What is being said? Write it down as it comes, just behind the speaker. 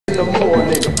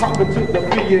Hey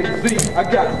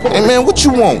man, what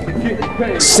you want?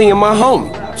 Seeing my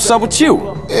homie. What's up with you?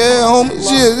 Yeah, homie.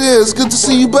 Yeah, it's good to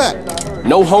see you back.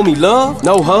 No homie love?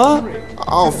 No hug?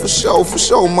 Oh, for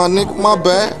sure, my nigga. My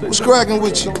bad. What's cracking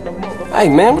with you? Hey,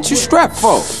 man, what you strapped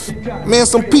for? Man,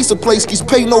 some pizza place keeps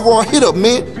paying no raw hit up,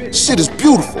 man. Shit is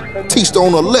beautiful. Teach the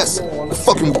owner a lesson. The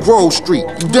fucking Grove Street.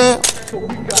 You down?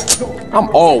 I'm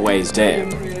always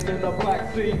down.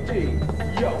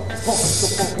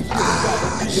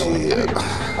 Yeah.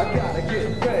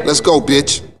 Let's go,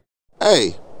 bitch.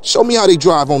 Hey, show me how they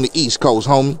drive on the East Coast,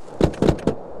 homie.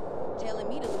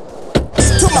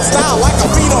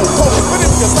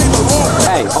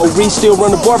 Hey, Reed still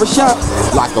run the barbershop?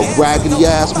 Like a raggedy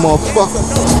ass motherfucker.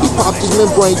 He popped his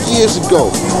membrane years ago.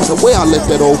 The way I left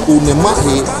that old fool in my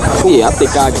head. Yeah, I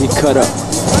think I'll get cut up.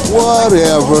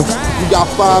 Whatever. You got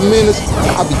 5 minutes,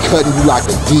 I'll be cutting you like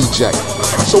a DJ.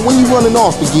 So when you running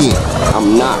off again?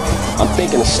 I'm not. I'm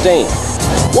thinking of staying.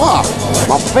 Why?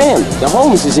 My family, the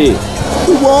homies is here.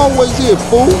 We were always here,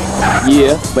 fool.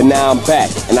 Yeah, but now I'm back,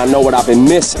 and I know what I've been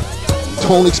missing.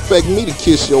 Don't expect me to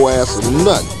kiss your ass or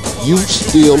nothing. You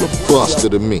still a buster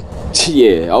to me.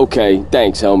 Yeah, okay.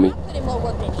 Thanks, homie.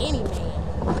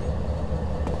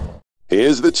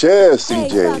 Here's the chair,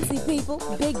 CJ. Hey, Foxy people.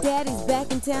 Big Daddy's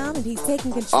back in town and he's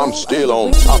taking control. I'm still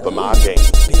on top of my game.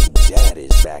 Big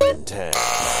Daddy's back in town.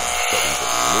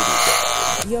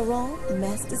 You're on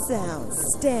Master Sound.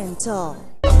 Stand tall.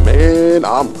 Man,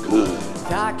 I'm good.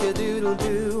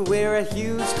 Cock-a-doodle-doo, we're a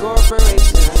huge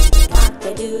corporation.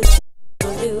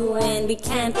 Cock-a-doodle-doo, and we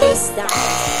can't be stopped.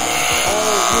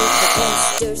 All you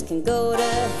protesters can go to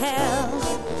hell.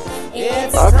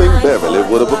 I think Beverly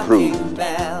would have approved.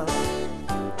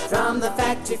 From the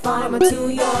factory farmer to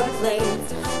your plate,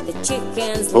 the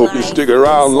chickens. Hope you stick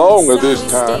around longer this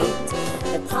time.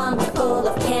 The pond full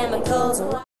of chemicals.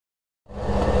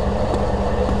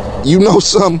 You know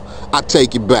something? I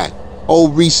take it back.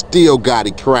 Old Reese still got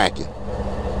it cracking.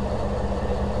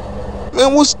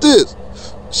 Man, what's this?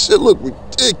 Shit look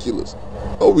ridiculous.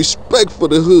 No respect for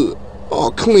the hood.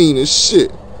 All clean as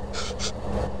shit.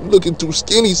 Looking too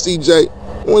skinny, CJ.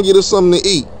 I wanna get us something to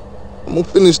eat. I'm gonna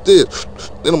finish this,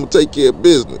 then I'm gonna take care of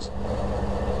business.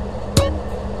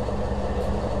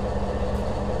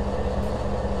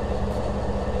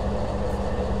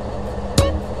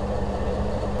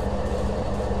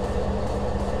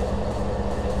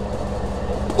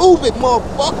 Move it,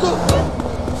 motherfucker!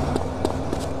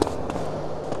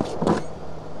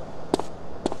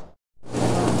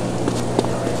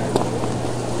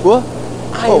 What?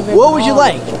 Oh, what would you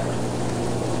like?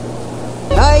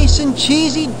 Nice and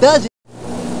cheesy, does it?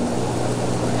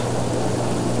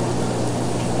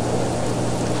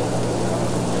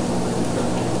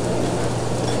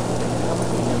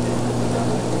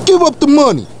 Give up the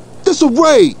money. This a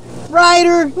raid.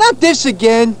 Ryder, not this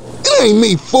again. It ain't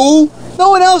me, fool. No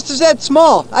one else is that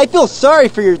small. I feel sorry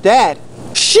for your dad.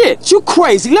 Shit, you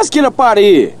crazy. Let's get up out of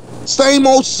here. Same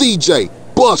old CJ.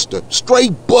 Buster.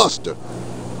 Straight Buster.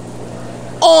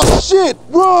 Oh, shit.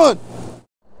 Run.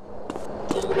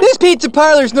 This pizza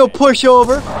parlor's no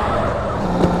pushover.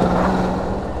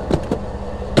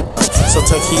 So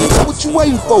take heed. What you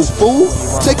waiting for, fool?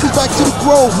 Take us back to the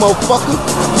Grove, motherfucker.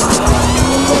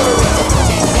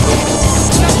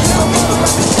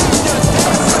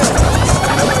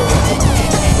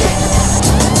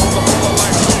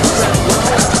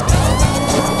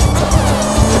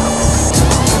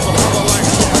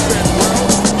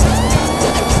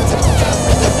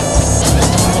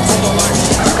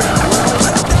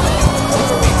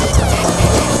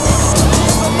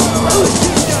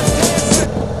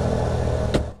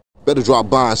 Better drop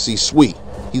by and see Sweet.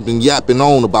 He's been yapping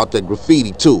on about that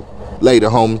graffiti too. Later,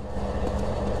 homie.